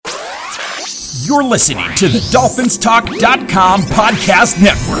You're listening to the DolphinsTalk.com podcast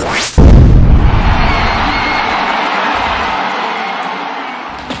network.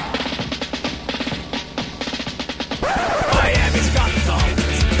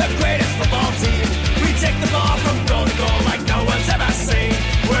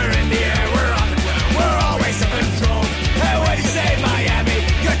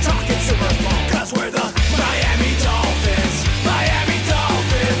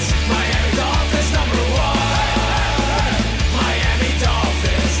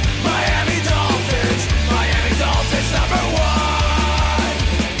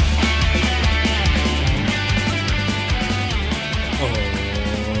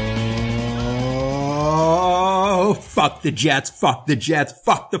 Fuck the Jets, fuck the Jets,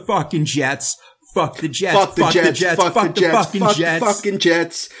 fuck the fucking Jets, fuck the Jets, fuck the Jets, fuck the fucking Jets, fucking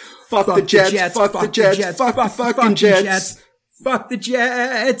Jets, fuck the Jets, fuck the Jets, fuck the fucking Jets, fuck the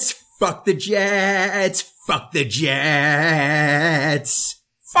Jets, fuck the Jets, fuck the Jets,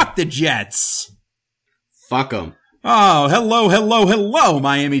 fuck the Jets. Fuck them. Oh, hello,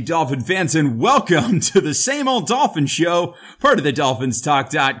 Miami Dolphin fans, and welcome to the Same Old Dolphin Show, part of the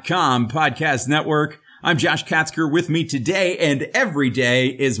DolphinsTalk.com podcast network. I'm Josh Katzker. With me today and every day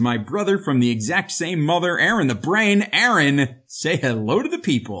is my brother from the exact same mother, Aaron the Brain. Aaron, say hello to the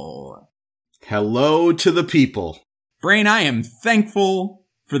people. Hello to the people. Brain, I am thankful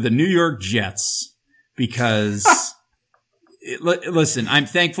for the New York Jets because, listen, I'm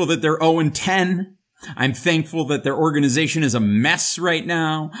thankful that they're 0-10. I'm thankful that their organization is a mess right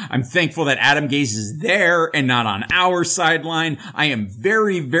now. I'm thankful that Adam Gase is there and not on our sideline. I am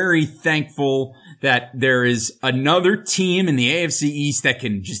very, very thankful that there is another team in the AFC East that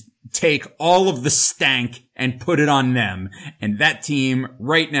can just take all of the stank and put it on them. And that team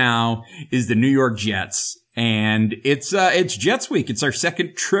right now is the New York Jets. And it's Jets week. It's our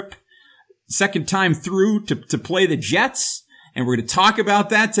second time through to play the Jets. And we're going to talk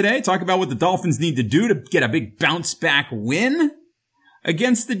about that today. Talk about what the Dolphins need to do to get a big bounce back win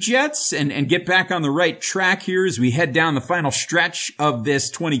against the Jets and get back on the right track here as we head down the final stretch of this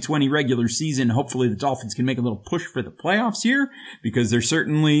 2020 regular season. Hopefully the Dolphins can make a little push for the playoffs here because they're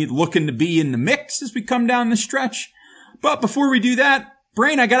certainly looking to be in the mix as we come down the stretch. But before we do that,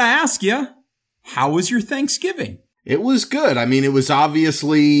 Brain, I got to ask you, how was your Thanksgiving? It was good. I mean, it was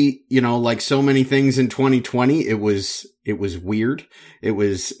obviously, like so many things in 2020, it was weird. It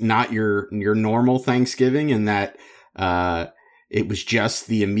was not your normal Thanksgiving in that, it was just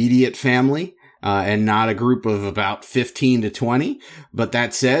the immediate family, and not a group of about 15 to 20. But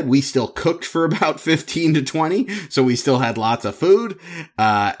that said, we still cooked for about 15 to 20. So we still had lots of food,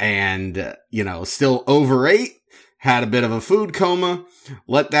 and still overate, had a bit of a food coma,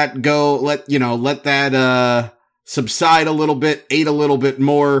 let that go, let that, subside a little bit, ate a little bit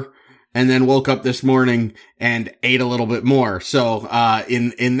more, and then woke up this morning and ate a little bit more. So,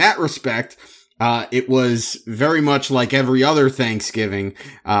 in that respect, it was very much like every other Thanksgiving,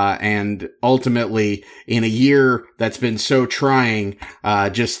 and ultimately in a year that's been so trying,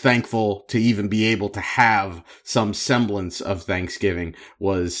 just thankful to even be able to have some semblance of Thanksgiving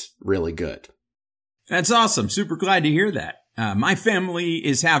was really good. That's awesome. Super glad to hear that. My family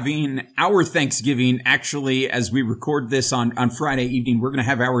is having our Thanksgiving actually as we record this on Friday evening. We're going to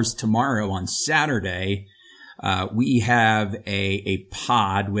have ours tomorrow on Saturday. We have a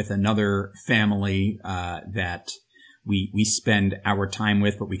pod with another family, that we spend our time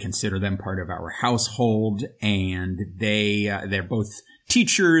with, but we consider them part of our household. And they're both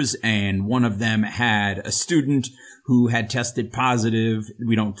teachers, and one of them had a student who had tested positive.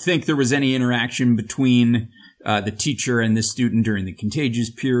 We don't think there was any interaction between the teacher and the student during the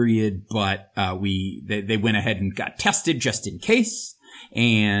contagious period, but they went ahead and got tested just in case.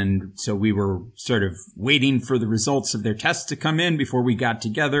 And so we were sort of waiting for the results of their tests to come in before we got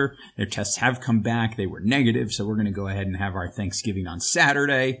together. Their tests have come back. They were negative. So we're going to go ahead and have our Thanksgiving on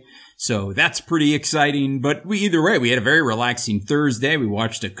Saturday. So that's pretty exciting. But either way, we had a very relaxing Thursday. We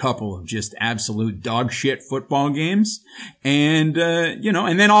watched a couple of just absolute dog shit football games. And,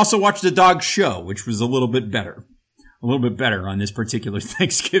 and then also watched a dog show, which was a little bit better on this particular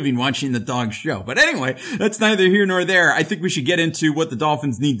Thanksgiving, watching the dog show. But anyway, that's neither here nor there. I think we should get into what the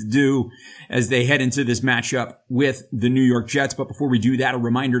Dolphins need to do as they head into this matchup with the New York Jets. But before we do that, a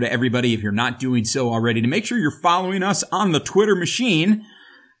reminder to everybody, if you're not doing so already, to make sure you're following us on the Twitter machine.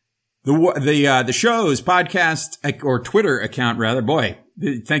 The show's podcast or Twitter account rather. Boy,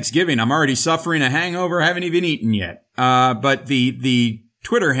 Thanksgiving, I'm already suffering a hangover. I haven't even eaten yet. But the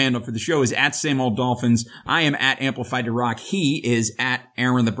Twitter handle for the show is at Same Old Dolphins. I am at Amplified to Rock. He is at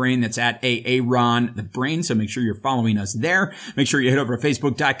Aaron the Brain. That's at Aaron the Brain. So make sure you're following us there. Make sure you head over to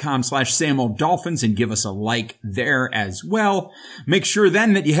Facebook.com/Same Old Dolphins and give us a like there as well. Make sure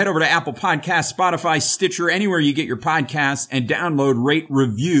then that you head over to Apple Podcasts, Spotify, Stitcher, anywhere you get your podcasts, and download, rate,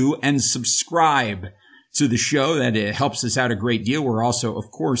 review, and subscribe to the show. That it helps us out a great deal. We're also,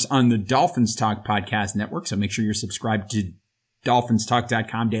 of course, on the Dolphins Talk Podcast Network. So make sure you're subscribed to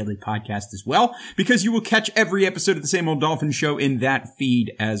DolphinsTalk.com daily podcast as well, because you will catch every episode of the Same Old Dolphins Show in that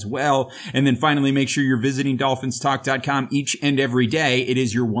feed as well. And then finally, make sure you're visiting DolphinsTalk.com each and every day. It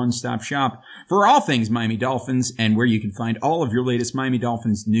is your one-stop shop for all things Miami Dolphins and where you can find all of your latest Miami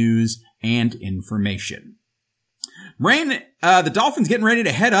Dolphins news and information. Rain, the Dolphins getting ready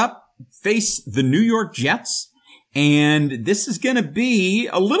to head up, face the New York Jets. And this is going to be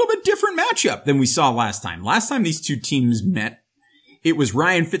a little bit different matchup than we saw last time. Last time these two teams met, it was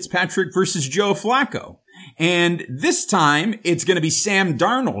Ryan Fitzpatrick versus Joe Flacco. And this time, it's going to be Sam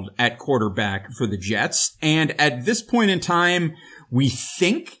Darnold at quarterback for the Jets. And at this point in time, we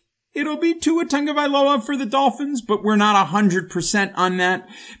think it'll be Tua Tagovailoa for the Dolphins, but we're not 100% on that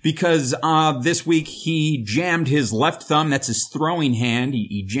because this week he jammed his left thumb. That's his throwing hand.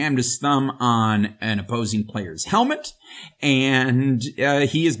 He jammed his thumb on an opposing player's helmet, and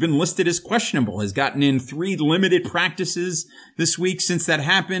he has been listed as questionable. Has gotten in 3 limited practices this week since that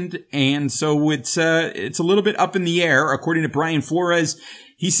happened, and so it's a little bit up in the air. According to Brian Flores,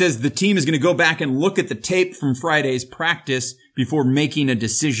 he says the team is going to go back and look at the tape from Friday's practice before making a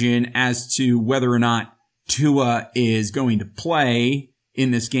decision as to whether or not Tua is going to play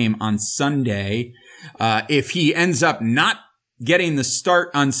in this game on Sunday. If he ends up not getting the start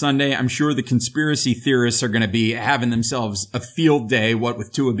on Sunday, I'm sure the conspiracy theorists are going to be having themselves a field day, what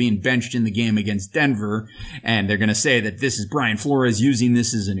with Tua being benched in the game against Denver. And they're going to say that this is Brian Flores using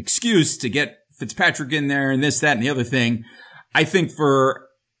this as an excuse to get Fitzpatrick in there and this, that, and the other thing. I think for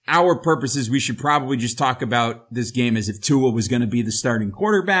our purposes, we should probably just talk about this game as if Tua was going to be the starting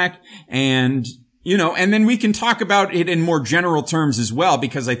quarterback. And, and then we can talk about it in more general terms as well,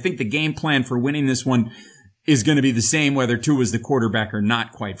 because I think the game plan for winning this one is going to be the same whether Tua is the quarterback or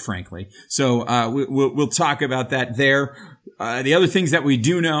not, quite frankly. So, we'll talk about that there. The other things that we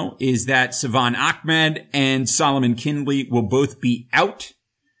do know is that Savon Ahmed and Solomon Kindley will both be out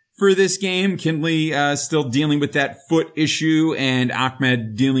for this game. Kindley still dealing with that foot issue, and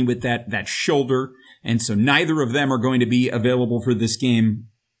Ahmed dealing with that shoulder, and so neither of them are going to be available for this game.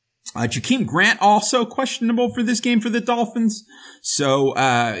 Jakeem Grant also questionable for this game for the Dolphins. So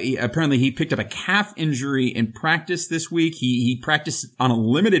apparently he picked up a calf injury in practice this week. He practiced on a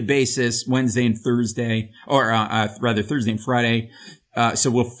limited basis Wednesday and Thursday, or rather Thursday and Friday. So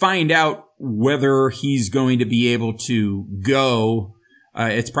we'll find out whether he's going to be able to go.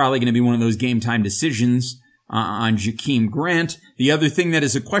 It's probably going to be one of those game time decisions on Jakeem Grant. The other thing that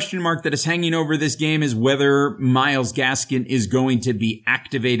is a question mark that is hanging over this game is whether Myles Gaskin is going to be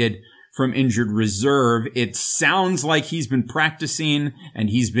activated from injured reserve. It sounds like he's been practicing and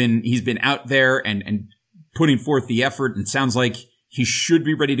he's been out there and putting forth the effort, and sounds like he should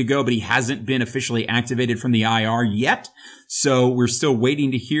be ready to go, but he hasn't been officially activated from the IR yet. So we're still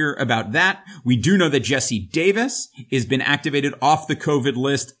waiting to hear about that. We do know that Jesse Davis has been activated off the COVID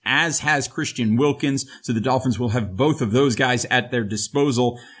list, as has Christian Wilkins. So the Dolphins will have both of those guys at their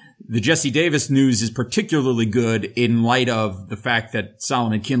disposal. The Jesse Davis news is particularly good in light of the fact that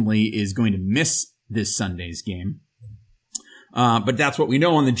Solomon Kindley is going to miss this Sunday's game. But that's what we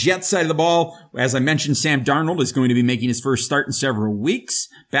know on the Jets side of the ball. As I mentioned, Sam Darnold is going to be making his first start in several weeks,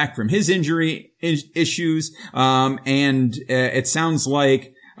 back from his injury issues. And it sounds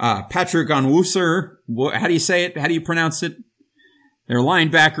like Patrick Onwuser, how do you say it? How do you pronounce it? Their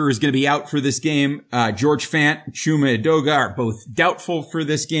linebacker is going to be out for this game. George Fant, Chuma Edoga are both doubtful for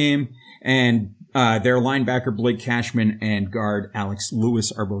this game. And their linebacker, Blake Cashman, and guard Alex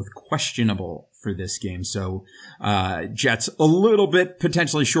Lewis are both questionable for this game. So Jets a little bit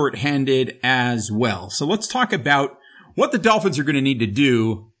potentially shorthanded as well. So let's talk about what the Dolphins are going to need to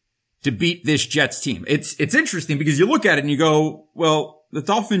do to beat this Jets team. It's interesting because you look at it and you go, well, the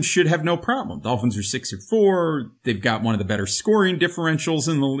Dolphins should have no problem. Dolphins are 6-4. They've got one of the better scoring differentials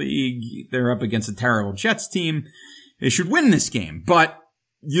in the league. They're up against a terrible Jets team. They should win this game, but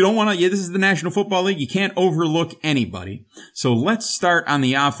you don't want to, this is the National Football League. You can't overlook anybody. So let's start on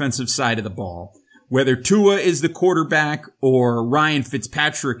the offensive side of the ball. Whether Tua is the quarterback or Ryan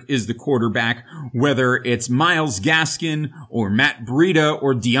Fitzpatrick is the quarterback, whether it's Myles Gaskin or Matt Breida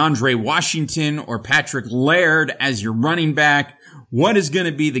or DeAndre Washington or Patrick Laird as your running back, what is going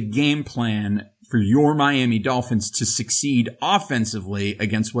to be the game plan for your Miami Dolphins to succeed offensively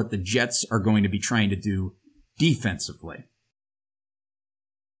against what the Jets are going to be trying to do defensively?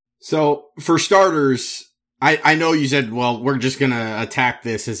 So for starters, I know you said, well, we're just going to attack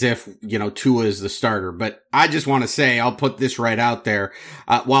this as if, Tua is the starter, but I just want to say, I'll put this right out there.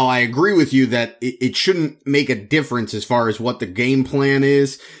 While I agree with you that it shouldn't make a difference as far as what the game plan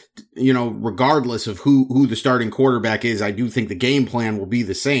is, regardless of who the starting quarterback is, I do think the game plan will be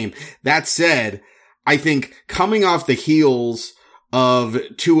the same. That said, I think coming off the heels of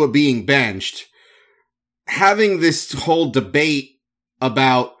Tua being benched, having this whole debate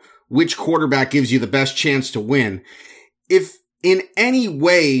about which quarterback gives you the best chance to win, if in any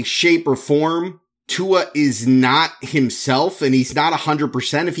way, shape, or form Tua is not himself and he's not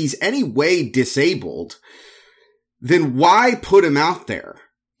 100%, if he's any way disabled, then why put him out there?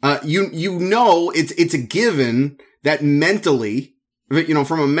 It's a given that mentally,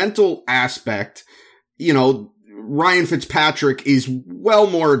 from a mental aspect, Ryan Fitzpatrick is well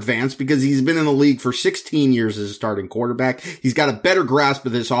more advanced because he's been in the league for 16 years as a starting quarterback. He's got a better grasp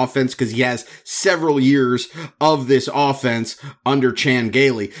of this offense because he has several years of this offense under Chan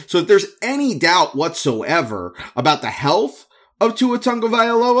Gailey. So if there's any doubt whatsoever about the health of Tua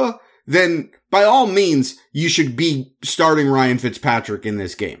Tagovailoa, then by all means, you should be starting Ryan Fitzpatrick in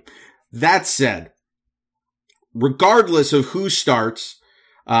this game. That said, regardless of who starts,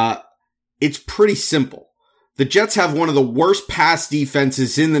 it's pretty simple. The Jets have one of the worst pass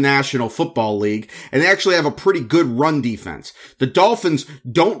defenses in the National Football League, and they actually have a pretty good run defense. The Dolphins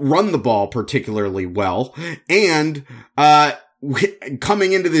don't run the ball particularly well, and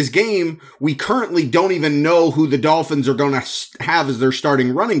coming into this game, we currently don't even know who the Dolphins are going to have as their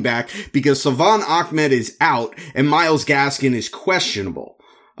starting running back because Salvon Ahmed is out and Myles Gaskin is questionable.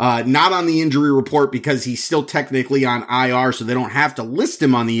 Not on the injury report because he's still technically on IR, so they don't have to list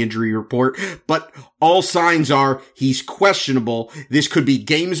him on the injury report, but all signs are he's questionable. This could be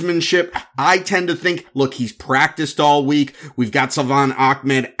gamesmanship. I tend to think, look, he's practiced all week. We've got Salvon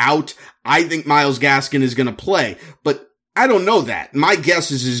Ahmed out. I think Myles Gaskin is going to play, but I don't know that. My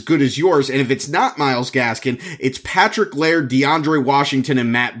guess is as good as yours, and if it's not Myles Gaskin, it's Patrick Laird, DeAndre Washington,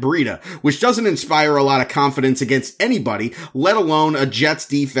 and Matt Breida, which doesn't inspire a lot of confidence against anybody, let alone a Jets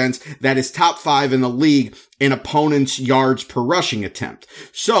defense that is top 5 in the league in opponents' yards per rushing attempt.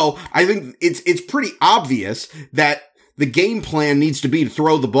 So I think it's pretty obvious that the game plan needs to be to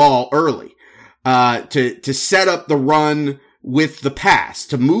throw the ball early, to set up the run with the pass,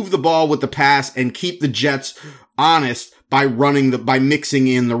 to move the ball with the pass and keep the Jets honest by mixing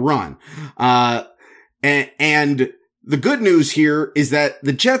in the run. And the good news here is that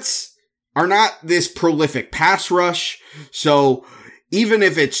the Jets are not this prolific pass rush. So even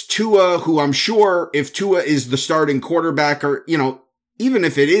if it's Tua, who I'm sure if Tua is the starting quarterback or, even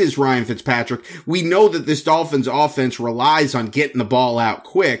if it is Ryan Fitzpatrick, we know that this Dolphins offense relies on getting the ball out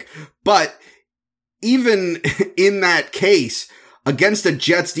quick. But even in that case, against a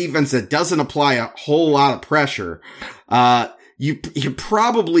Jets defense that doesn't apply a whole lot of pressure, you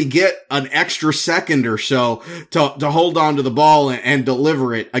probably get an extra second or so to hold on to the ball and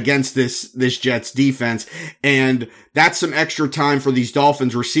deliver it against this Jets defense. And that's some extra time for these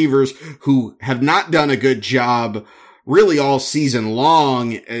Dolphins receivers who have not done a good job really all season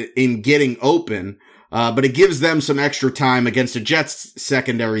long in getting open. But it gives them some extra time against a Jets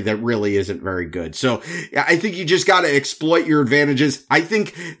secondary that really isn't very good. So I think you just got to exploit your advantages. I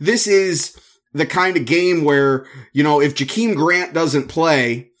think this is the kind of game where, if Jakeem Grant doesn't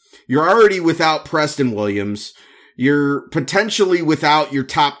play, you're already without Preston Williams. You're potentially without your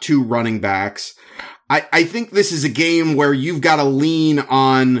top 2 running backs. I think this is a game where you've got to lean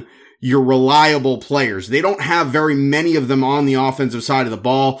on your reliable players. They don't have very many of them on the offensive side of the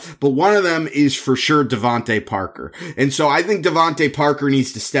ball, but one of them is for sure Devontae Parker. And so I think Devontae Parker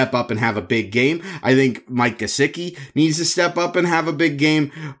needs to step up and have a big game. I think Mike Gesicki needs to step up and have a big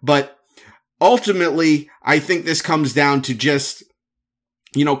game. But ultimately, I think this comes down to just,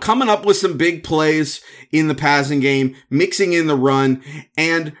 coming up with some big plays in the passing game, mixing in the run,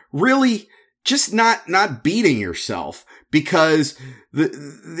 and really just not beating yourself. Because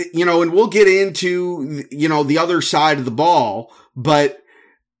and we'll get into, the other side of the ball, but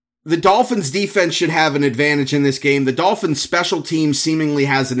the Dolphins defense should have an advantage in this game. The Dolphins special team seemingly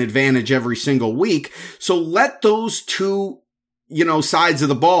has an advantage every single week. So let those two, sides of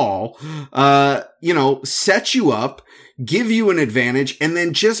the ball, set you up, give you an advantage, and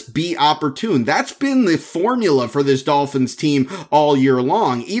then just be opportune. That's been the formula for this Dolphins team all year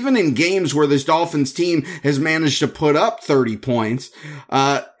long. Even in games where this Dolphins team has managed to put up 30 points,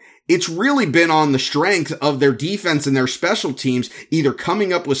 it's really been on the strength of their defense and their special teams, either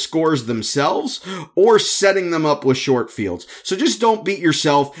coming up with scores themselves or setting them up with short fields. So just don't beat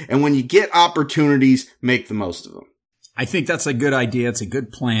yourself. And when you get opportunities, make the most of them. I think that's a good idea. It's a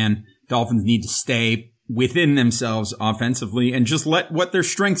good plan. Dolphins need to stay within themselves offensively and just let what their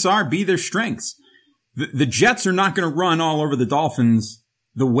strengths are be their strengths. The Jets are not going to run all over the Dolphins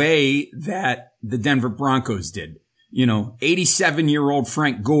the way that the Denver Broncos did. 87-year-old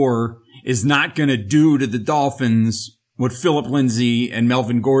Frank Gore is not going to do to the Dolphins what Philip Lindsay and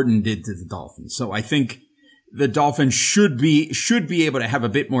Melvin Gordon did to the Dolphins. So I think the Dolphins should be able to have a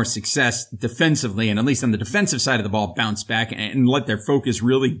bit more success defensively, and at least on the defensive side of the ball, bounce back and let their focus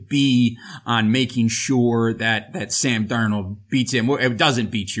really be on making sure that Sam Darnold beats him. It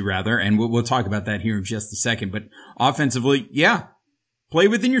doesn't beat you, rather, and we'll talk about that here in just a second. But offensively, yeah, play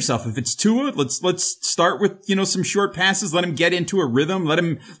within yourself. If it's Tua, let's start with some short passes. Let him get into a rhythm. Let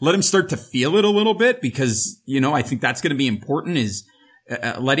him start to feel it a little bit, because I think that's going to be important. Is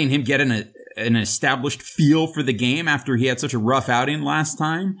letting him get an established feel for the game after he had such a rough outing last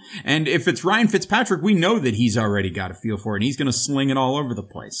time. And if it's Ryan Fitzpatrick, we know that he's already got a feel for it, and he's going to sling it all over the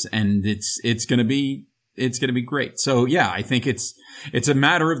place, and it's going to be great. So yeah, I think it's a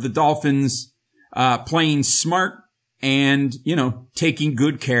matter of the Dolphins playing smart and taking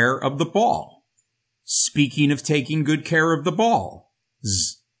good care of the ball. Speaking of taking good care of the ball,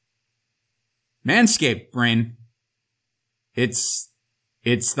 Manscaped, Brain.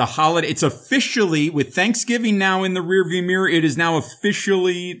 It's the holiday. It's officially, with Thanksgiving now in the rearview mirror, it is now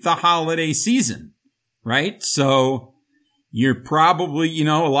officially the holiday season, right? So you're probably,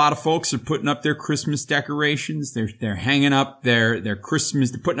 a lot of folks are putting up their Christmas decorations. They're hanging up their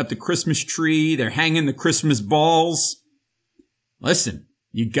Christmas, they're putting up the Christmas tree. They're hanging the Christmas balls. Listen,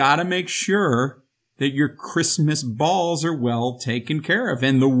 you gotta make sure that your Christmas balls are well taken care of.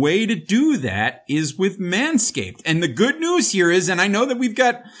 And the way to do that is with Manscaped. And the good news here is, and I know that we've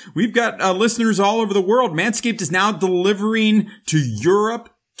got listeners all over the world, Manscaped is now delivering to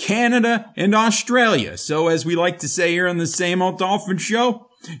Europe, Canada, and Australia. So as we like to say here on the Same Old Dolphins Show,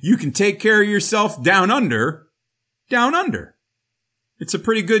 you can take care of yourself down under. It's a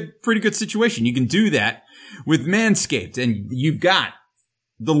pretty good situation. You can do that with Manscaped, and you've got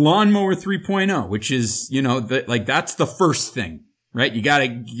the Lawnmower 3.0, which is, that's the first thing, right?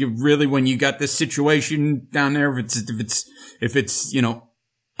 You really, when you got this situation down there, if it's,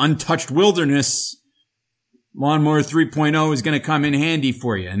 untouched wilderness, Lawnmower 3.0 is going to come in handy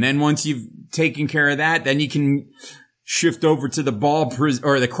for you. And then once you've taken care of that, then you can shift over to the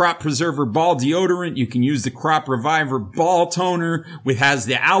the Crop Preserver Ball Deodorant. You can use the Crop Reviver Ball Toner, which has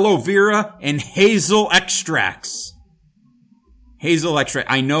the aloe vera and hazel extracts. Hazel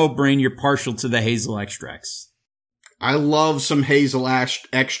extract. I know, Brain, you're partial to the hazel extracts. I love some hazel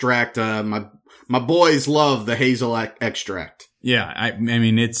extract. My boys love the hazel extract. Yeah, I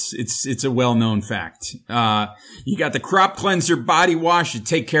mean, it's a well-known fact. You got the Crop Cleanser Body Wash to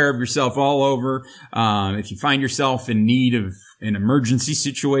take care of yourself all over. If you find yourself in need of an emergency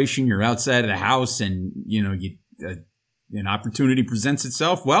situation, you're outside of the house and, an opportunity presents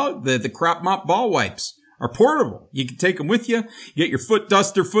itself. Well, the Crop Mop Ball Wipes are portable. You can take them with you. You get your foot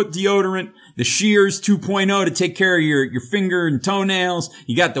duster, foot deodorant, the Shears 2.0 to take care of your finger and toenails.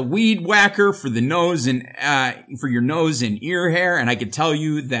 You got the Weed Whacker for the nose and, for your nose and ear hair. And I can tell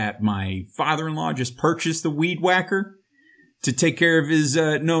you that my father-in-law just purchased the Weed Whacker to take care of his,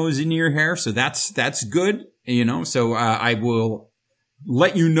 nose and ear hair. So that's good, so, I will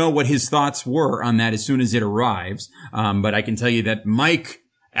let you know what his thoughts were on that as soon as it arrives. But I can tell you that Mike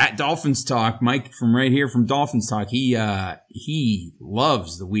at Dolphins Talk, Mike from right here from Dolphins Talk, he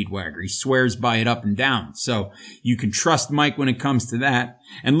loves the Weed Whacker. He swears by it up and down. So you can trust Mike when it comes to that.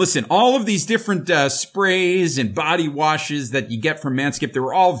 And listen, all of these different sprays and body washes that you get from Manscaped,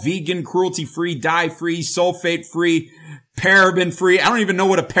 they're all vegan, cruelty-free, dye-free, sulfate-free, paraben-free. I don't even know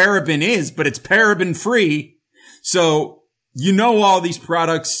what a paraben is, but it's paraben-free. So all these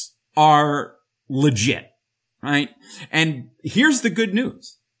products are legit, right? And here's the good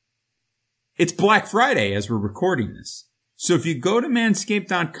news. It's Black Friday as we're recording this. So if you go to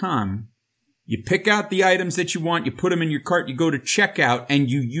manscaped.com, you pick out the items that you want, you put them in your cart, you go to checkout, and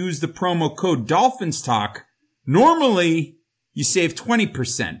you use the promo code DolphinsTalk. Normally, you save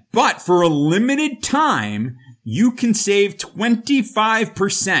 20%. But for a limited time, you can save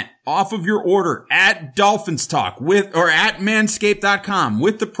 25% off of your order at Dolphins Talk or at manscaped.com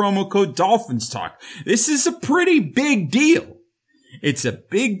with the promo code Dolphins Talk. This is a pretty big deal. It's a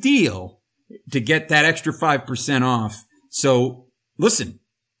big deal to get that extra 5% off. So listen,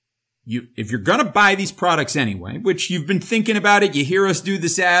 if you're going to buy these products anyway, which you've been thinking about it, you hear us do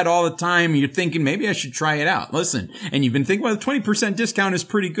this ad all the time, and you're thinking, maybe I should try it out. Listen, and you've been thinking, well, the 20% discount is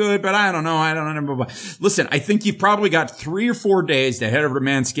pretty good, but I don't know, blah, blah, blah. Listen, I think you've probably got 3 or 4 days to head over to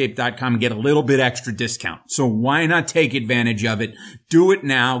manscaped.com and get a little bit extra discount. So why not take advantage of it? Do it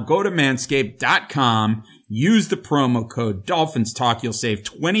now. Go to manscaped.com. Use the promo code Dolphins Talk. You'll save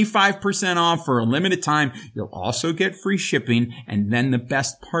 25% off for a limited time. You'll also get free shipping. And then the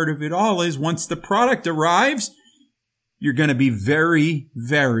best part of it all is once the product arrives, you're going to be very,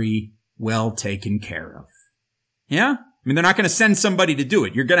 very well taken care of. Yeah? I mean, they're not going to send somebody to do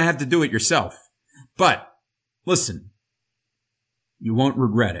it. You're going to have to do it yourself. But listen, you won't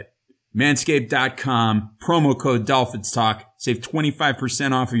regret it. Manscaped.com, promo code Dolphins Talk. Save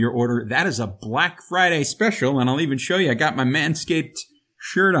 25% off of your order. That is a Black Friday special, and I'll even show you. I got my Manscaped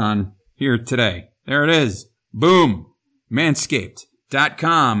shirt on here today. There it is. Boom.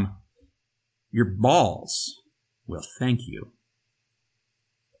 Manscaped.com. Your balls will thank you.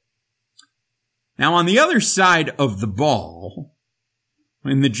 Now, on the other side of the ball,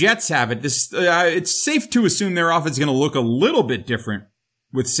 when the Jets have it, it's safe to assume their offense is going to look a little bit different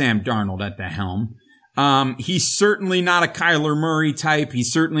with Sam Darnold at the helm. He's certainly not a Kyler Murray type. He's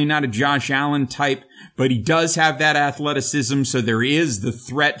certainly not a Josh Allen type, but he does have that athleticism. So there is the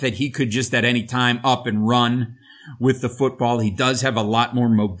threat that he could just at any time up and run with the football. He does have a lot more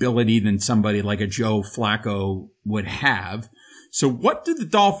mobility than somebody like a Joe Flacco would have. So what do the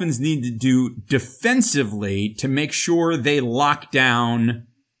Dolphins need to do defensively to make sure they lock down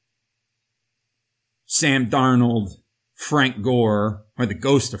Sam Darnold, Frank Gore, or the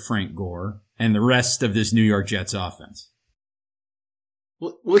ghost of Frank Gore, and the rest of this New York Jets offense?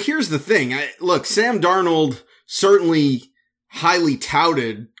 Well, here's the thing. Look, Sam Darnold, certainly highly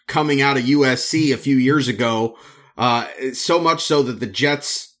touted coming out of USC a few years ago, so much so that the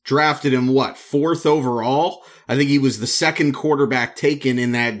Jets drafted him, 4th overall? I think he was the second quarterback taken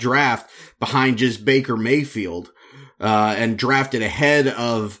in that draft behind just Baker Mayfield, and drafted ahead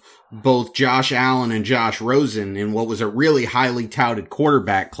of both Josh Allen and Josh Rosen in what was a really highly touted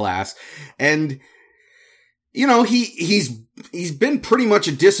quarterback class. And, you know, he's been pretty much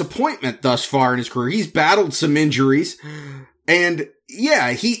a disappointment thus far in his career. He's battled some injuries, and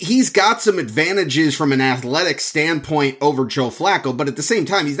yeah, he's got some advantages from an athletic standpoint over Joe Flacco, but at the same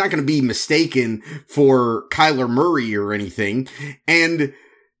time, he's not going to be mistaken for Kyler Murray or anything. And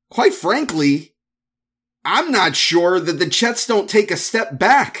quite frankly, I'm not sure that the Jets don't take a step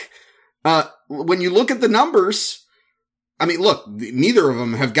back. When you look at the numbers, I mean, look, neither of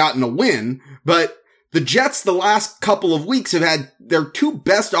them have gotten a win, but the Jets the last couple of weeks have had their 2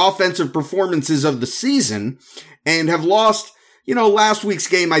 best offensive performances of the season and have lost. You know, last week's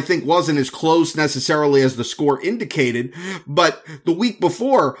game, I think, wasn't as close necessarily as the score indicated, but the week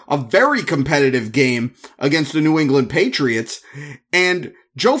before, a very competitive game against the New England Patriots, and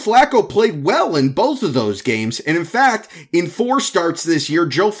Joe Flacco played well in both of those games. And in fact, in 4 starts this year,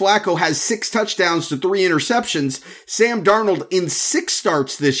 Joe Flacco has 6 touchdowns to 3 interceptions. Sam Darnold in 6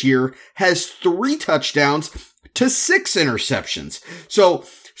 starts this year has 3 touchdowns to 6 interceptions. So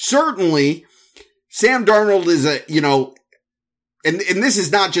certainly Sam Darnold is and this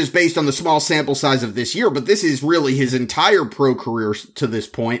is not just based on the small sample size of this year, but this is really his entire pro career to this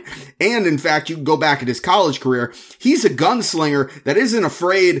point. And in fact, you can go back at his college career. He's a gunslinger that isn't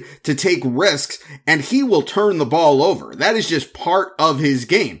afraid to take risks, and he will turn the ball over. That is just part of his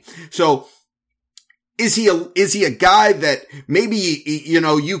game. So is he a guy that maybe,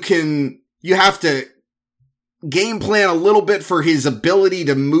 you have to game plan a little bit for his ability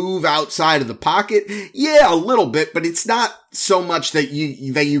to move outside of the pocket? Yeah, a little bit, but it's not so much that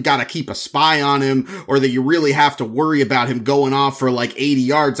you gotta keep a spy on him or that you really have to worry about him going off for like 80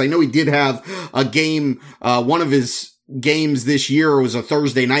 yards. I know he did have a game, one of his games this year was a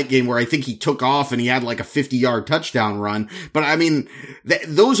Thursday night game where I think he took off and he had like a 50-yard touchdown run. But I mean,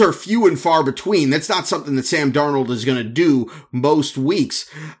 those are few and far between. That's not something that Sam Darnold is going to do most weeks.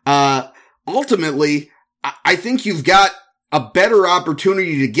 Ultimately, I think you've got a better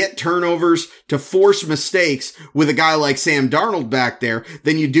opportunity to get turnovers, to force mistakes with a guy like Sam Darnold back there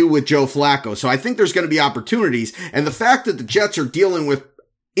than you do with Joe Flacco. So I think there's going to be opportunities. And the fact that the Jets are dealing with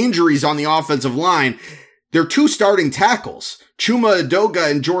injuries on the offensive line, their 2 starting tackles, Chuma Edoga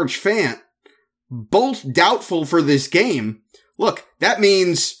and George Fant, both doubtful for this game. Look, that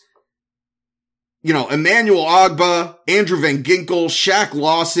means, Emmanuel Ogbah, Andrew Van Ginkel, Shaq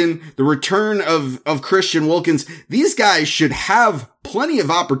Lawson, the return of Christian Wilkins. These guys should have plenty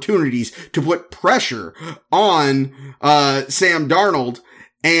of opportunities to put pressure on Sam Darnold.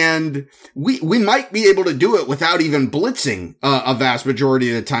 And we might be able to do it without even blitzing a vast majority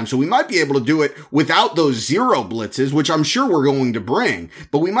of the time. So we might be able to do it without those zero blitzes, which I'm sure we're going to bring,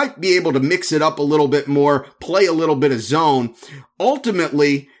 but we might be able to mix it up a little bit more, play a little bit of zone.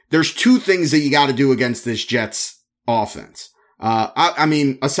 Ultimately, there's two things that you got to do against this Jets offense. I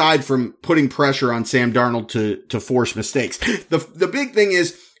mean, aside from putting pressure on Sam Darnold to force mistakes, the big thing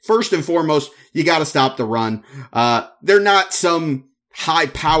is, first and foremost, you got to stop the run. They're not some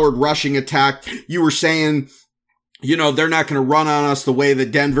high-powered rushing attack. You were saying, you know, they're not going to run on us the way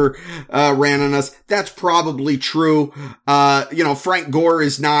that Denver ran on us. That's probably true. You know, Frank Gore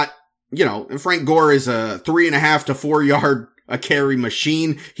is a 3.5 to 4 yard a carry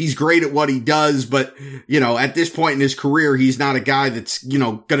machine. He's great at what he does, but, you know, at this point in his career, he's not a guy that's, you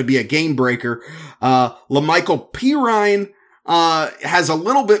know, going to be a game breaker. LaMichael Pirine has a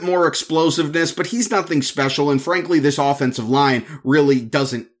little bit more explosiveness, but he's nothing special. And frankly, this offensive line really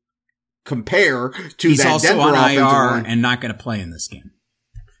doesn't compare to he's that Denver offensive line. He's also on IR and not going to play in this game.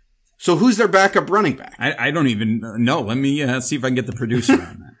 So who's their backup running back? I don't even know. Let me see if I can get the producer on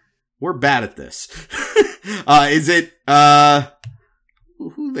that. We're bad at this. Is it,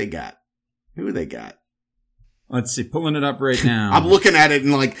 who they got? Who they got? Let's see, pulling it up right now. I'm looking at it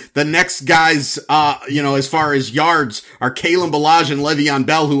and like the next guys, you know, as far as yards are Kalen Ballage and Le'Veon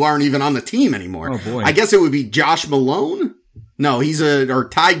Bell, who aren't even on the team anymore. Oh boy. I guess it would be Josh Malone. No, or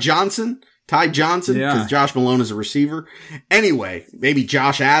Ty Johnson. Because Josh Malone is a receiver. Anyway, maybe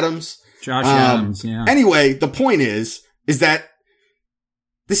Josh Adams. Adams, yeah. Anyway, the point is that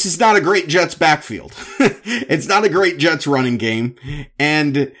this is not a great Jets backfield. It's not a great Jets running game.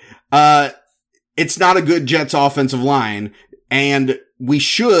 And, it's not a good Jets offensive line. And we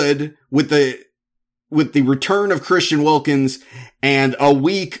should, with the return of Christian Wilkins and a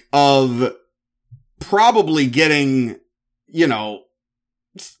week of probably getting, you know,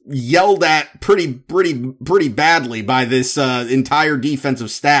 yelled at pretty badly by this entire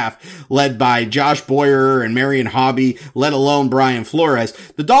defensive staff led by Josh Boyer and Marion Hobby, let alone Brian Flores.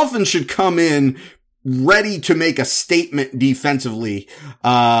 The Dolphins should come in ready to make a statement defensively,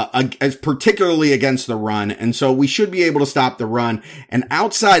 as particularly against the run. And so we should be able to stop the run. And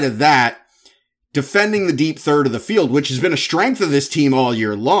outside of that, defending the deep third of the field, which has been a strength of this team all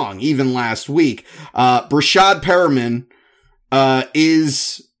year long, even last week, Brashad Perriman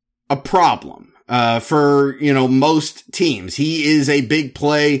is a problem, for, you know, most teams. He is a big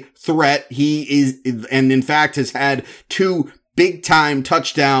play threat. He is, and in fact has had 2 big time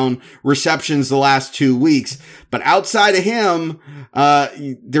touchdown receptions the last 2 weeks. But outside of him,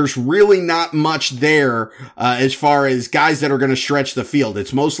 there's really not much there, as far as guys that are going to stretch the field.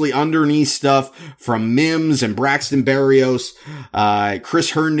 It's mostly underneath stuff from Mims and Braxton Berrios,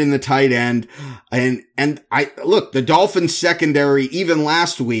 Chris Herndon, the tight end. And look, the Dolphins secondary, even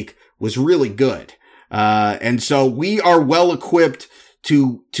last week, was really good. And so we are well equipped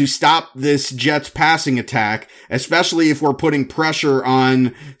to stop this Jets passing attack, especially if we're putting pressure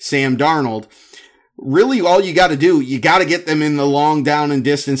on Sam Darnold. Really, all you got to do, you got to get them in the long down and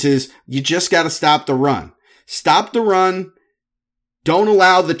distances. You just got to stop the run. Stop the run. Don't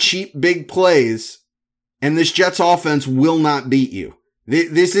allow the cheap big plays, and this Jets offense will not beat you.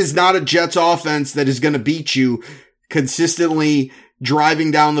 This is not a Jets offense that is going to beat you consistently driving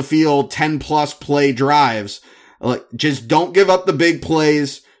down the field 10+ play drives. Like, just don't give up the big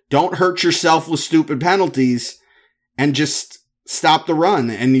plays. Don't hurt yourself with stupid penalties, and just stop the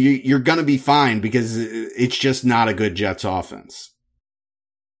run. And you're going to be fine, because it's just not a good Jets offense.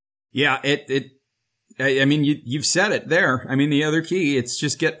 Yeah, I mean, you've said it there. I mean, the other key, it's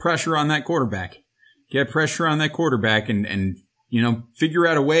just get pressure on that quarterback. Get pressure on that quarterback and, you know, figure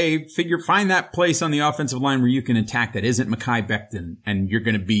out a way, find that place on the offensive line where you can attack that isn't Mekhi Becton, and you're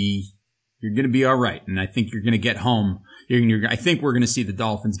going to be all right. And I think you're going to get home. I think we're going to see the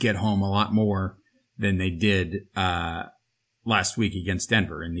Dolphins get home a lot more than they did, last week against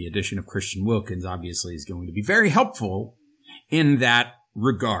Denver. And the addition of Christian Wilkins obviously is going to be very helpful in that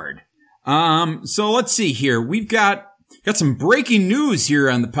regard. So let's see here. We've got some breaking news here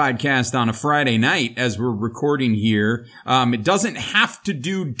on the podcast on a Friday night as we're recording here. It doesn't have to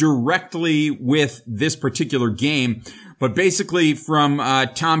do directly with this particular game, but basically from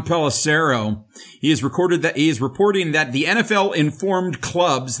Tom Pelissero, he is reporting that the NFL informed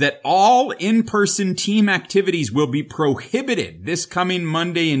clubs that all in-person team activities will be prohibited this coming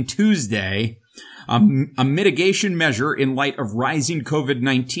Monday and Tuesday. A mitigation measure in light of rising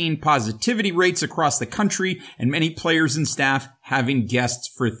COVID-19 positivity rates across the country and many players and staff having guests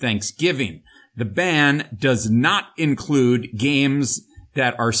for Thanksgiving. The ban does not include games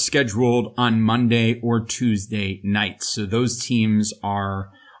that are scheduled on Monday or Tuesday nights. So those teams are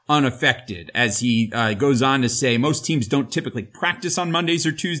unaffected. As he goes on to say, most teams don't typically practice on Mondays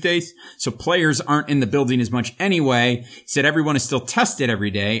or Tuesdays, so players aren't in the building as much anyway. He said everyone is still tested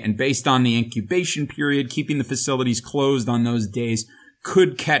every day, and based on the incubation period, keeping the facilities closed on those days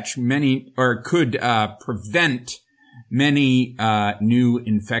could prevent many new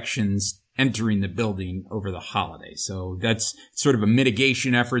infections entering the building over the holiday. So that's sort of a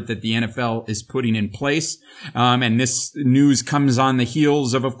mitigation effort that the NFL is putting in place. And this news comes on the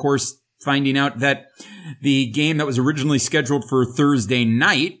heels of course, finding out that the game that was originally scheduled for Thursday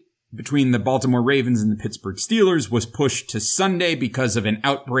night between the Baltimore Ravens and the Pittsburgh Steelers was pushed to Sunday because of an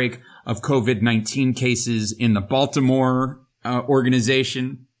outbreak of COVID-19 cases in the Baltimore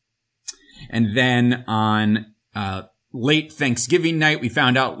organization. And then on late Thanksgiving night, we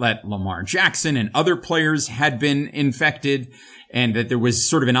found out that Lamar Jackson and other players had been infected and that there was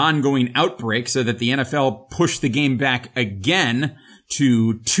sort of an ongoing outbreak, so that the NFL pushed the game back again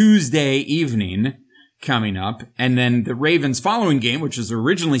to Tuesday evening coming up. And then the Ravens following game, which was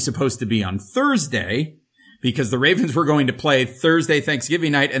originally supposed to be on Thursday, because the Ravens were going to play Thursday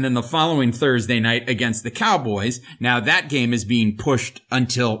Thanksgiving night and then the following Thursday night against the Cowboys. Now that game is being pushed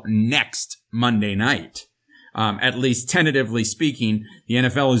until next Monday night. At least tentatively speaking, the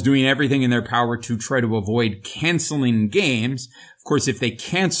NFL is doing everything in their power to try to avoid canceling games. Of course, if they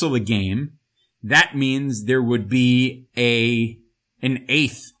cancel a game, that means there would be an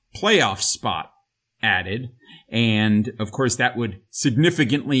 8th playoff spot added. And of course, that would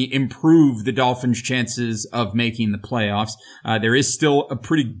significantly improve the Dolphins' chances of making the playoffs. There is still a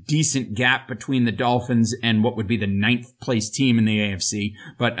pretty decent gap between the Dolphins and what would be the 9th place team in the AFC,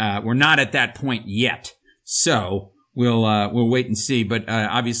 but we're not at that point yet. So we'll wait and see. But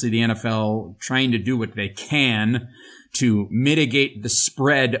obviously, the NFL trying to do what they can to mitigate the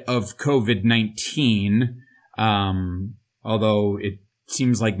spread of COVID-19. Although it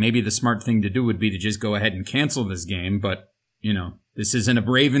seems like maybe the smart thing to do would be to just go ahead and cancel this game. But this isn't a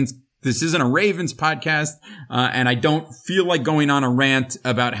Ravens podcast, and I don't feel like going on a rant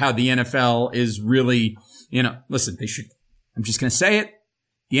about how the NFL is really, listen. They should. I'm just going to say it.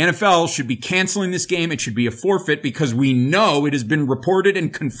 The NFL should be canceling this game. It should be a forfeit because we know it has been reported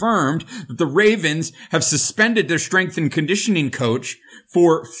and confirmed that the Ravens have suspended their strength and conditioning coach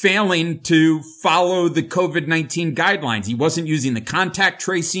for failing to follow the COVID-19 guidelines. He wasn't using the contact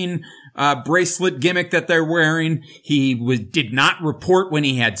tracing bracelet gimmick that they're wearing. He did not report when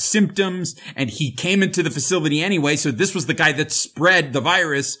he had symptoms, and he came into the facility anyway. So this was the guy that spread the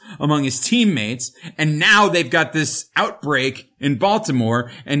virus among his teammates. And now they've got this outbreak in Baltimore.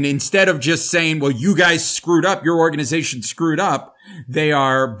 And instead of just saying, well, you guys screwed up, your organization screwed up, they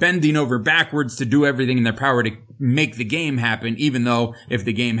are bending over backwards to do everything in their power to make the game happen, even though if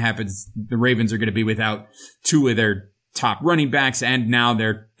the game happens, the Ravens are going to be without 2 of their top running backs and now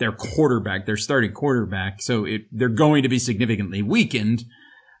their quarterback, their starting quarterback. So they're going to be significantly weakened.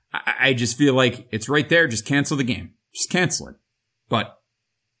 I just feel like it's right there. Just cancel the game. Just cancel it. But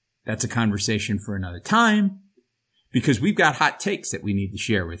that's a conversation for another time, because we've got hot takes that we need to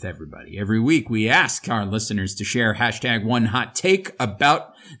share with everybody. Every week we ask our listeners to share #1 hot take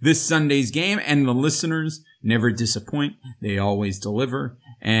about this Sunday's game, and the listeners never disappoint. They always deliver.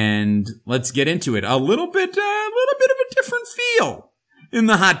 And let's get into it. A little bit of a different feel in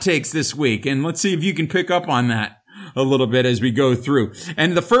the hot takes this week. And let's see if you can pick up on that a little bit as we go through.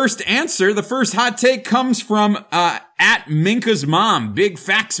 And the first hot take comes from, at Minka's mom, Big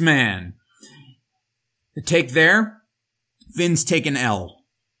Facts Man. The take there, Finn's taking L.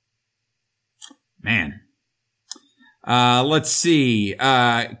 Man. Let's see.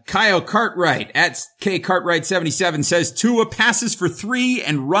 Kyle Cartwright at KCartwright77 says Tua passes for 3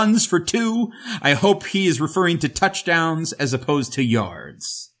 and runs for 2. I hope he is referring to touchdowns as opposed to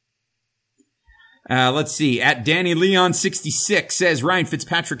yards. Let's see. At Danny Leon 66 says Ryan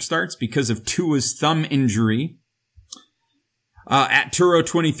Fitzpatrick starts because of Tua's thumb injury. At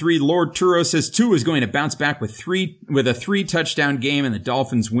Turo23, Lord Turo says Tua is going to bounce back with a 3 touchdown game, and the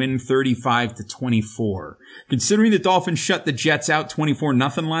Dolphins win 35-24. Considering the Dolphins shut the Jets out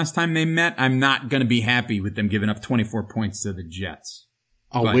 24-0 last time they met, I'm not going to be happy with them giving up 24 points to the Jets.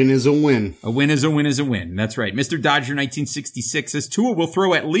 A win is a win. A win is a win is a win. That's right. Mr. Dodger 1966 says Tua will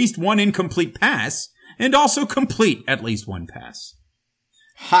throw at least 1 incomplete pass and also complete at least 1 pass.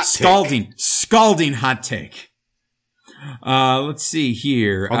 Scalding hot take. Let's see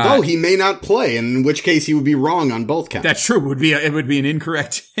here. Although he may not play, in which case he would be wrong on both counts. That's true. It would be an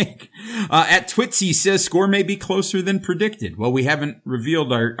incorrect take. At Twitsy says score may be closer than predicted. Well, we haven't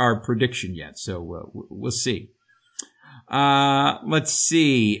revealed our prediction yet, so we'll see. Let's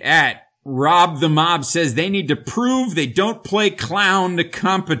see. At Rob the Mob says they need to prove they don't play clown to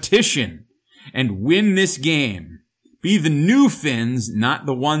competition and win this game. Be the new Fins, not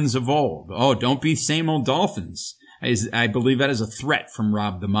the ones of old. Oh, don't be same old Dolphins. I believe that is a threat from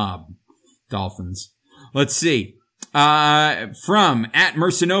Rob the Mob. Dolphins. Let's see. From at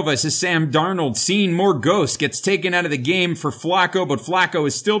Mercenova says Sam Darnold seeing more ghosts, gets taken out of the game for Flacco, but Flacco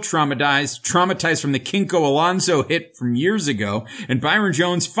is still traumatized from the Kinko Alonso hit from years ago. And Byron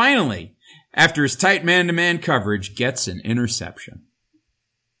Jones finally, after his tight man-to-man coverage, gets an interception.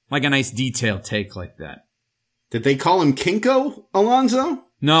 Like a nice detailed take like that. Did they call him Kinko Alonso?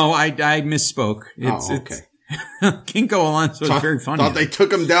 No, I misspoke. Okay. Kinko Alonso is very funny. Thought they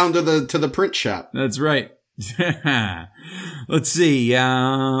took him down to the print shop. That's right. Let's see.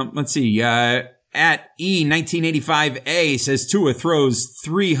 At E1985A says Tua throws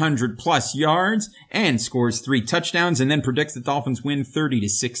 300 plus yards and scores 3 touchdowns and then predicts the Dolphins win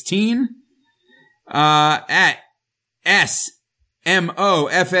 30-16. At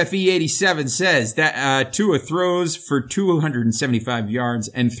SMOFFE87 says that Tua throws for 275 yards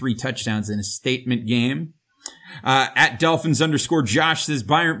and 3 touchdowns in a statement game. At Dolphins_Josh says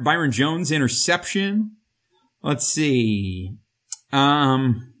Byron Jones interception. Let's see. At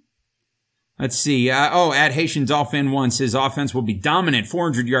Haitian Dolphin 1 says offense will be dominant,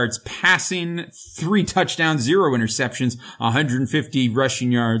 400 yards passing, 3 touchdowns, 0 interceptions, 150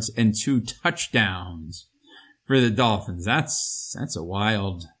 rushing yards, and 2 touchdowns for the Dolphins. That's a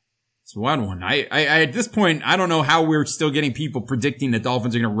wild one. I at this point, I don't know how we're still getting people predicting the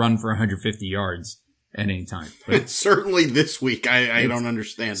Dolphins are going to run for 150 yards at any time. But certainly this week, I don't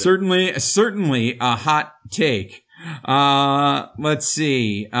understand it. Certainly a hot take. Let's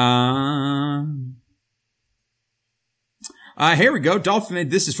see. Here we go.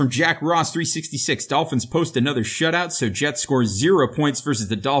 This is from Jack Ross 366. Dolphins post another shutout, so Jets score 0 points versus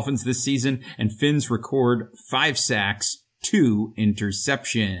the Dolphins this season, and Fins record 5 sacks, 2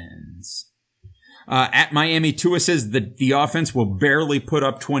 interceptions. At Miami, Tua says the offense will barely put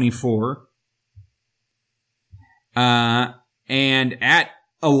up 24. And at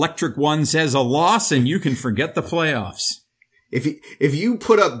Electric One says a loss and you can forget the playoffs. If you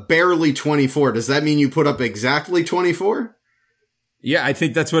put up barely 24, does that mean you put up exactly 24? Yeah, I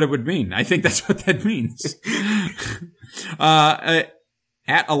think that's what it would mean. I think that's what that means. At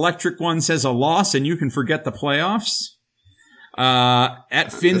Electric One says a loss and you can forget the playoffs.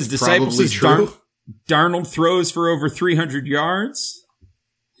 At Finn's Disciple says Darnold throws for over 300 yards.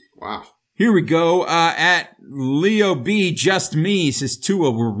 Wow. Here we go. At Leo B, just me, says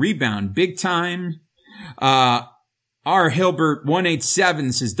Tua will rebound big time. R Hilbert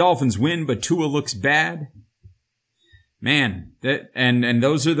 187 says Dolphins win, but Tua looks bad. Man, and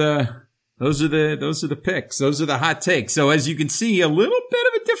those are the picks. Those are the hot takes. So as you can see, a little bit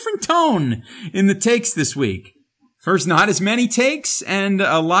of a different tone in the takes this week. First, not as many takes and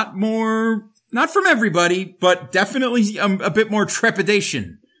a lot more, not from everybody, but definitely a bit more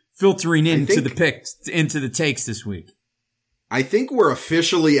trepidation filtering into the picks, into the takes this week. I think we're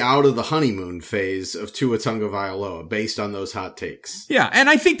officially out of the honeymoon phase of Tua Tagovailoa based on those hot takes. Yeah, and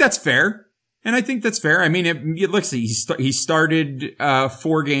I think that's fair. I mean, it looks like he started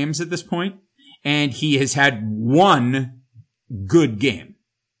 4 games at this point, and he has had 1 good game.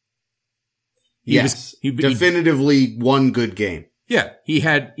 Definitively 1 good game. Yeah, he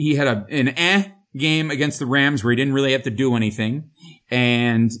had an game against the Rams where he didn't really have to do anything.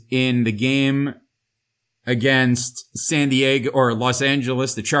 And in the game against San Diego or Los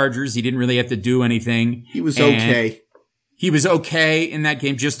Angeles, the Chargers, he didn't really have to do anything. He was okay. He was okay in that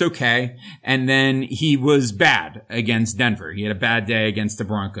game, just okay. And then he was bad against Denver. He had a bad day against the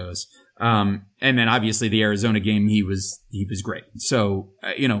Broncos. And then obviously the Arizona game, he was great. So,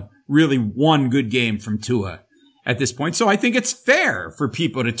 really 1 good game from Tua at this point. So I think it's fair for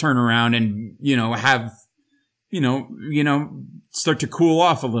people to turn around and, have, start to cool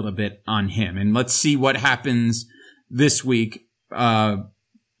off a little bit on him. And let's see what happens this week, against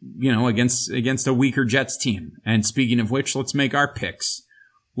a weaker Jets team. And speaking of which, let's make our picks.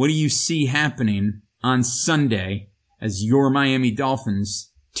 What do you see happening on Sunday as your Miami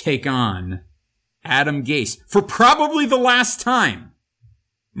Dolphins take on Adam Gase for probably the last time?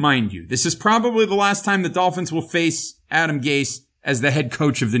 Mind you, this is probably the last time the Dolphins will face Adam Gase as the head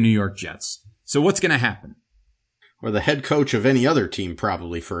coach of the New York Jets. So what's going to happen? Or the head coach of any other team,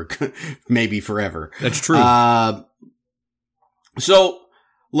 probably for maybe forever. That's true. So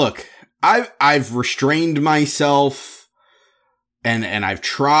look, I've restrained myself and I've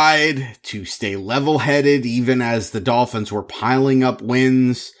tried to stay level-headed even as the Dolphins were piling up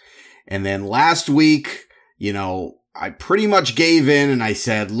wins. And then last week, pretty much gave in and I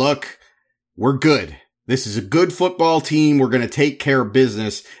said, look, we're good. This is a good football team. We're going to take care of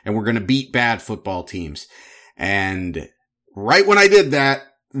business and we're going to beat bad football teams. And right when I did that,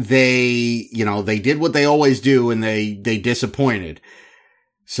 they did what they always do and they disappointed.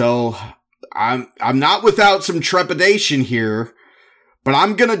 So I'm not without some trepidation here, but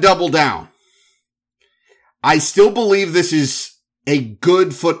I'm going to double down. I still believe this is a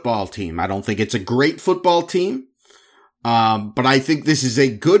good football team. I don't think it's a great football team. But I think this is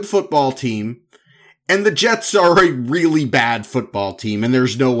a good football team, and the Jets are a really bad football team, and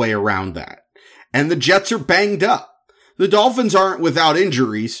there's no way around that. And the Jets are banged up. The Dolphins aren't without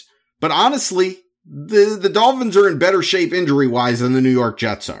injuries, but honestly, the Dolphins are in better shape injury-wise than the New York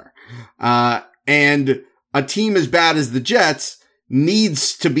Jets are. And a team as bad as the Jets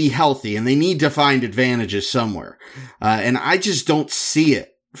needs to be healthy, and they need to find advantages somewhere. And I just don't see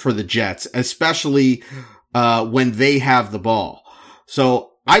it for the Jets, especially when they have the ball.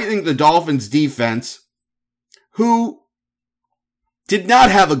 So I think the Dolphins defense, who did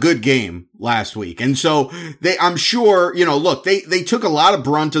not have a good game last week. And so I'm sure, look, they took a lot of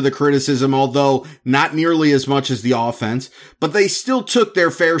brunt of the criticism, although not nearly as much as the offense, but they still took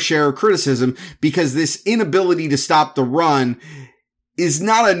their fair share of criticism because this inability to stop the run is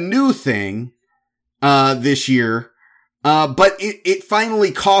not a new thing, this year. But it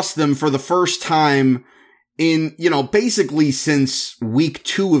finally cost them for the first time in, basically since week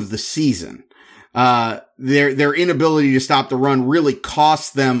 2 of the season. Their inability to stop the run really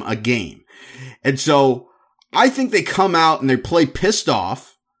cost them a game. And so I think they come out and they play pissed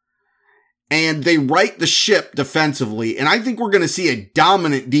off and they right the ship defensively. And I think we're going to see a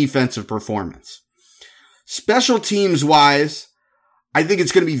dominant defensive performance. Special teams wise, I think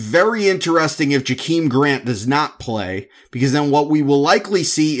it's going to be very interesting if Jakeem Grant does not play, because then what we will likely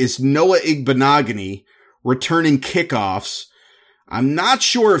see is Noah Igbenogany returning kickoffs. I'm not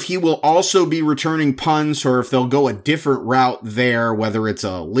sure if he will also be returning punts or if they'll go a different route there, whether it's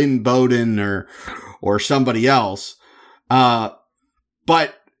a Lynn Bowden or somebody else. But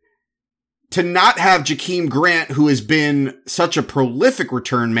to not have Jakeem Grant, who has been such a prolific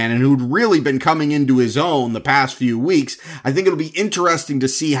return man and who'd really been coming into his own the past few weeks, I think it'll be interesting to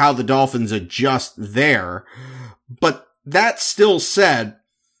see how the Dolphins adjust there. But that still said,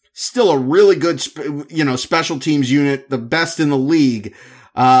 still a really good, special teams unit, the best in the league.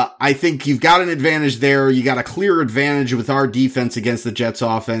 I think you've got an advantage there. You got a clear advantage with our defense against the Jets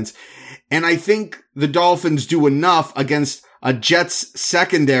offense. And I think the Dolphins do enough against a Jets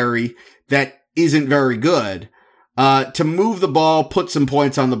secondary that isn't very good, to move the ball, put some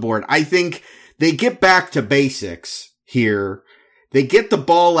points on the board. I think they get back to basics here. They get the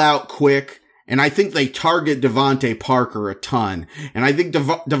ball out quick. And I think they target Devontae Parker a ton. And I think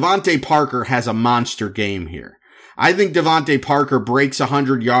Devontae Parker has a monster game here. I think Devontae Parker breaks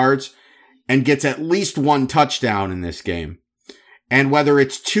 100 yards and gets at least 1 touchdown in this game. And whether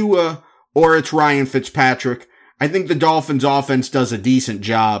it's Tua or it's Ryan Fitzpatrick, I think the Dolphins offense does a decent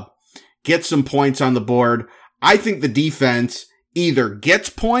job, gets some points on the board. I think the defense either gets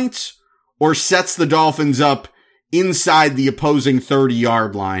points or sets the Dolphins up inside the opposing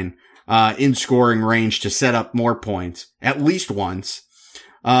 30-yard line. In scoring range to set up more points, at least once.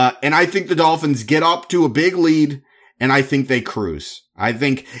 And I think the Dolphins get up to a big lead, and I think they cruise. I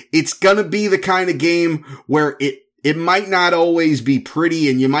think it's gonna be the kind of game where it might not always be pretty,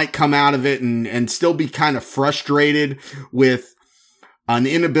 and you might come out of it and still be kind of frustrated with an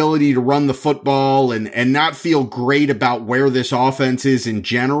inability to run the football and not feel great about where this offense is in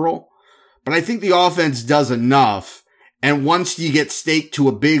general. But I think the offense does enough. And once you get staked to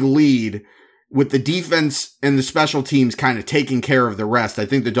a big lead with the defense and the special teams kind of taking care of the rest, I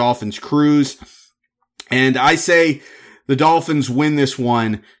think the Dolphins cruise. And I say the Dolphins win this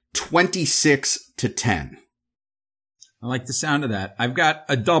one 26-10. I like the sound of that. I've got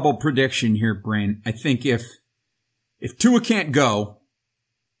a double prediction here, Brain. I think if Tua can't go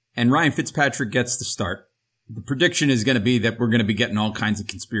and Ryan Fitzpatrick gets the start, the prediction is going to be that we're going to be getting all kinds of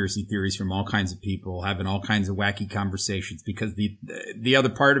conspiracy theories from all kinds of people, having all kinds of wacky conversations, because the other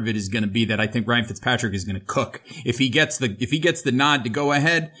part of it is going to be that I think Ryan Fitzpatrick is going to cook. If he gets the nod to go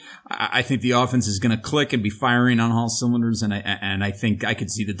ahead, I think the offense is going to click and be firing on all cylinders. And I think I could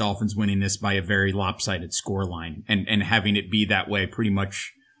see the Dolphins winning this by a very lopsided scoreline and having it be that way pretty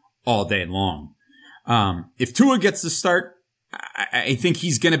much all day long. If Tua gets the start, I think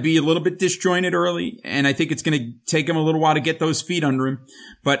he's going to be a little bit disjointed early, and I think it's going to take him a little while to get those feet under him.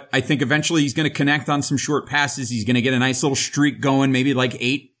 But I think eventually he's going to connect on some short passes. He's going to get a nice little streak going, maybe like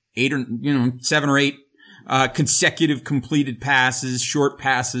 7 or 8 consecutive completed passes, short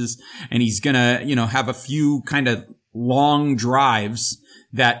passes, and he's going to, have a few kind of long drives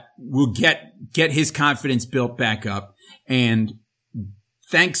that will get his confidence built back up. And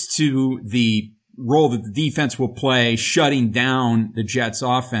thanks to the role that the defense will play shutting down the Jets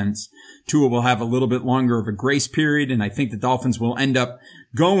offense, Tua will have a little bit longer of a grace period. And I think the Dolphins will end up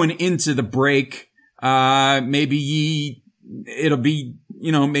going into the break. Maybe it'll be,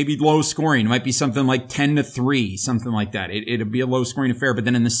 maybe low scoring. It might be something like 10-3, something like that. It'll be a low scoring affair. But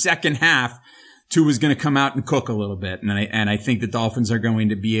then in the second half, Tua's going to come out and cook a little bit. And I think the Dolphins are going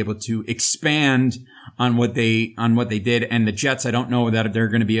to be able to expand on what they did. And the Jets, I don't know that they're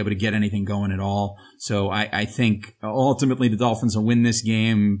going to be able to get anything going at all. So I think ultimately the Dolphins will win this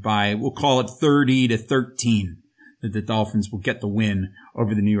game by, we'll call it 30-13, that the Dolphins will get the win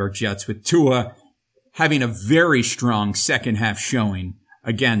over the New York Jets, with Tua having a very strong second half showing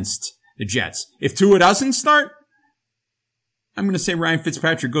against the Jets. If Tua doesn't start, I'm going to say Ryan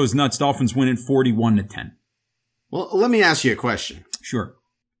Fitzpatrick goes nuts. Dolphins win it 41-10. Well, let me ask you a question. Sure.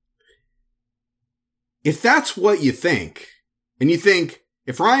 If that's what you think, and you think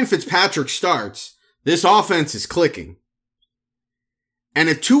if Ryan Fitzpatrick starts, this offense is clicking, and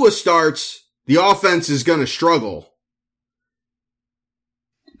if Tua starts, the offense is going to struggle.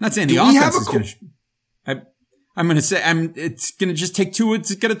 I'm not saying the offense is going to. I'm going to say it's going to just take Tua.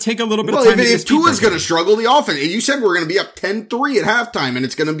 It's going to take a little bit of time. Well, if Tua's going to struggle, the offense. You said we're going to be up 10-3 at halftime, and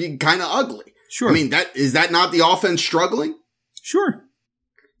it's going to be kind of ugly. Sure. I mean, is that not the offense struggling? Sure.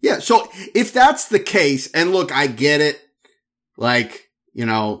 Yeah. So if that's the case, and look, I get it. Like,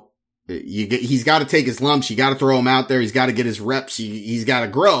 he's got to take his lumps. You got to throw him out there. He's got to get his reps. He's got to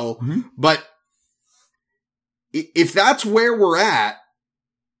grow. Mm-hmm. But if that's where we're at,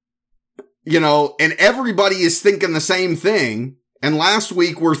 and everybody is thinking the same thing. And last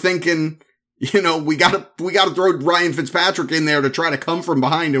week we're thinking, we gotta throw Ryan Fitzpatrick in there to try to come from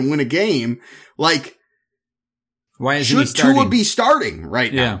behind and win a game. Like, why isn't he starting? Should Tua be starting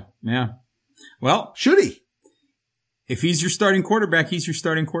right now? Yeah. Well, should he? If he's your starting quarterback, he's your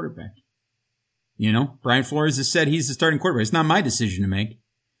starting quarterback. Brian Flores has said he's the starting quarterback. It's not my decision to make.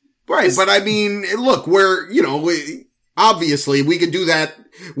 Right. But I mean, look, obviously we could do that.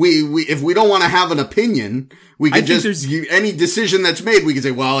 If we don't want to have an opinion, we could any decision that's made, we could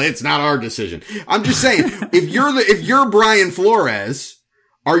say, well, it's not our decision. I'm just saying, if you're Brian Flores,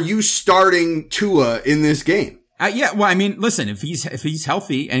 are you starting Tua in this game? Yeah. Well, I mean, listen, if he's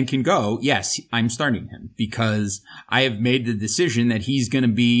healthy and can go, yes, I'm starting him, because I have made the decision that he's going to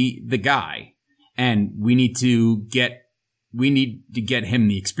be the guy, and we need to get him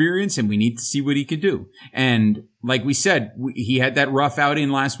the experience, and we need to see what he could do. And like we said, he had that rough outing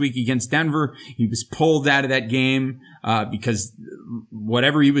last week against Denver. He was pulled out of that game because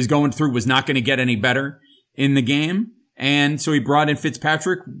whatever he was going through was not going to get any better in the game. And so he brought in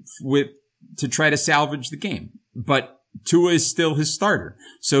Fitzpatrick to try to salvage the game. But Tua is still his starter.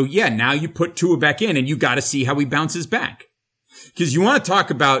 So yeah, now you put Tua back in, and you got to see how he bounces back. Because you want to talk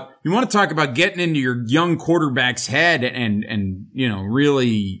about getting into your young quarterback's head and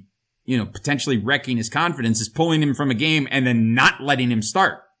really, potentially wrecking his confidence, is pulling him from a game and then not letting him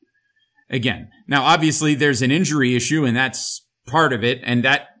start again. Now, obviously there's an injury issue, and that's part of it. And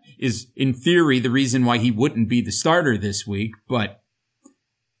that is in theory the reason why he wouldn't be the starter this week. But,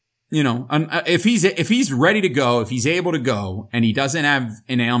 if he's ready to go, if he's able to go, and he doesn't have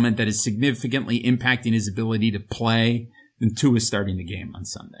an ailment that is significantly impacting his ability to play, then Tua is starting the game on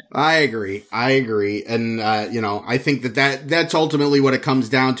Sunday. I agree. And, I think that's ultimately what it comes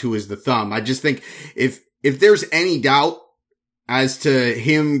down to, is the thumb. I just think if there's any doubt as to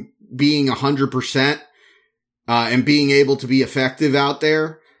him being 100%, and being able to be effective out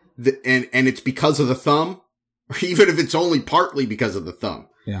there, and it's because of the thumb, or even if it's only partly because of the thumb,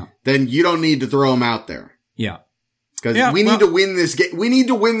 then you don't need to throw him out there. Yeah. Because we need to win this game. We need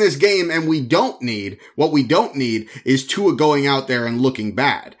to win this game, and what we don't need is Tua going out there and looking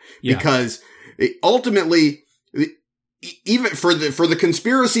bad. Yeah. Because ultimately, even for the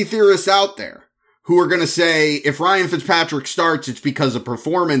conspiracy theorists out there who are going to say, if Ryan Fitzpatrick starts, it's because of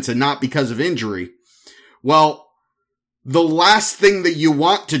performance and not because of injury. Well, the last thing that you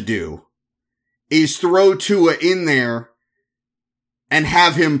want to do is throw Tua in there and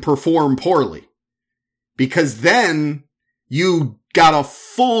have him perform poorly. Because then you got a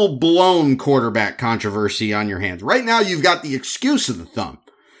full-blown quarterback controversy on your hands. Right now, you've got the excuse of the thumb.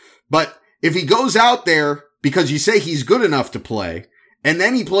 But if he goes out there because you say he's good enough to play, and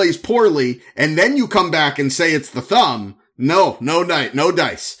then he plays poorly, and then you come back and say it's the thumb, no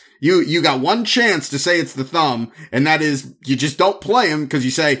dice. You got one chance to say it's the thumb, and that is you just don't play him because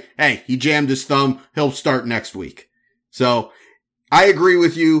you say, hey, he jammed his thumb, he'll start next week. So I agree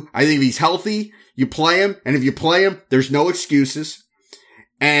with you. I think if he's healthy, you play him. And if you play him, there's no excuses.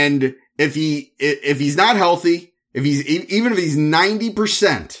 And if he's not healthy, even if he's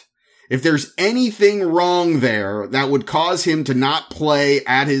 90%, if there's anything wrong there that would cause him to not play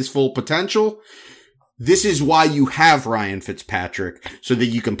at his full potential, this is why you have Ryan Fitzpatrick, so that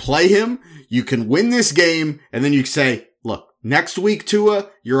you can play him, you can win this game, and then you can say, look, next week, Tua,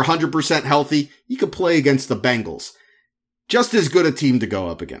 you're 100% healthy. You can play against the Bengals. Just as good a team to go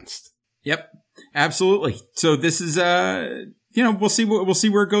up against. Yep, absolutely. So this is, we'll see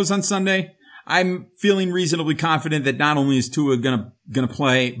where it goes on Sunday. I'm feeling reasonably confident that not only is Tua gonna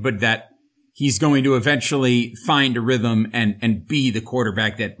play, but that he's going to eventually find a rhythm and be the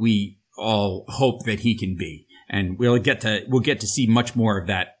quarterback that we all hope that he can be. And we'll get to see much more of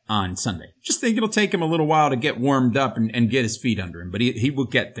that on Sunday. Just think it'll take him a little while to get warmed up and get his feet under him, but he will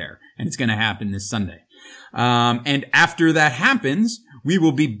get there, and it's going to happen this Sunday. And after that happens, we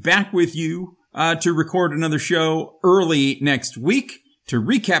will be back with you to record another show early next week to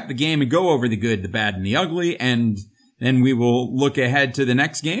recap the game and go over the good, the bad, and the ugly. And then we will look ahead to the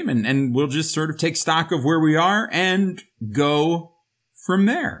next game, and we'll just sort of take stock of where we are and go from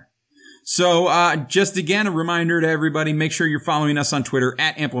there. So, just again, a reminder to everybody, make sure you're following us on Twitter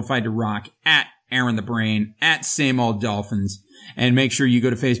at Amplified to Rock, at Aaron the Brain, at Same Old Dolphins, and make sure you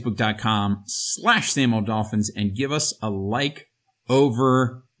go to Facebook.com/Same Old Dolphins and give us a like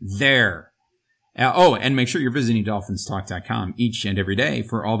over there. And make sure you're visiting DolphinsTalk.com each and every day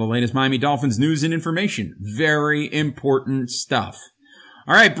for all the latest Miami Dolphins news and information. Very important stuff.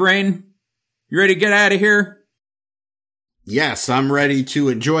 All right, Brain, you ready to get out of here? Yes, I'm ready to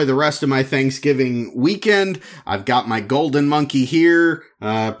enjoy the rest of my Thanksgiving weekend. I've got my golden monkey here,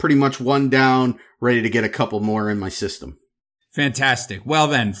 pretty much one down, ready to get a couple more in my system. Fantastic. Well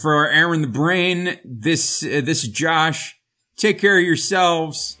then, for Aaron the Brain, this is Josh. Take care of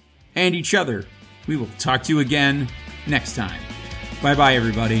yourselves and each other. We will talk to you again next time. Bye-bye,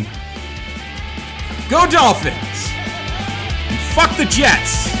 everybody. Go Dolphins! And fuck the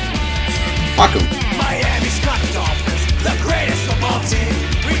Jets! Fuck them. Miami's got the Dolphins, the greatest football team.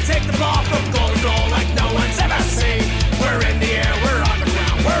 We take the ball from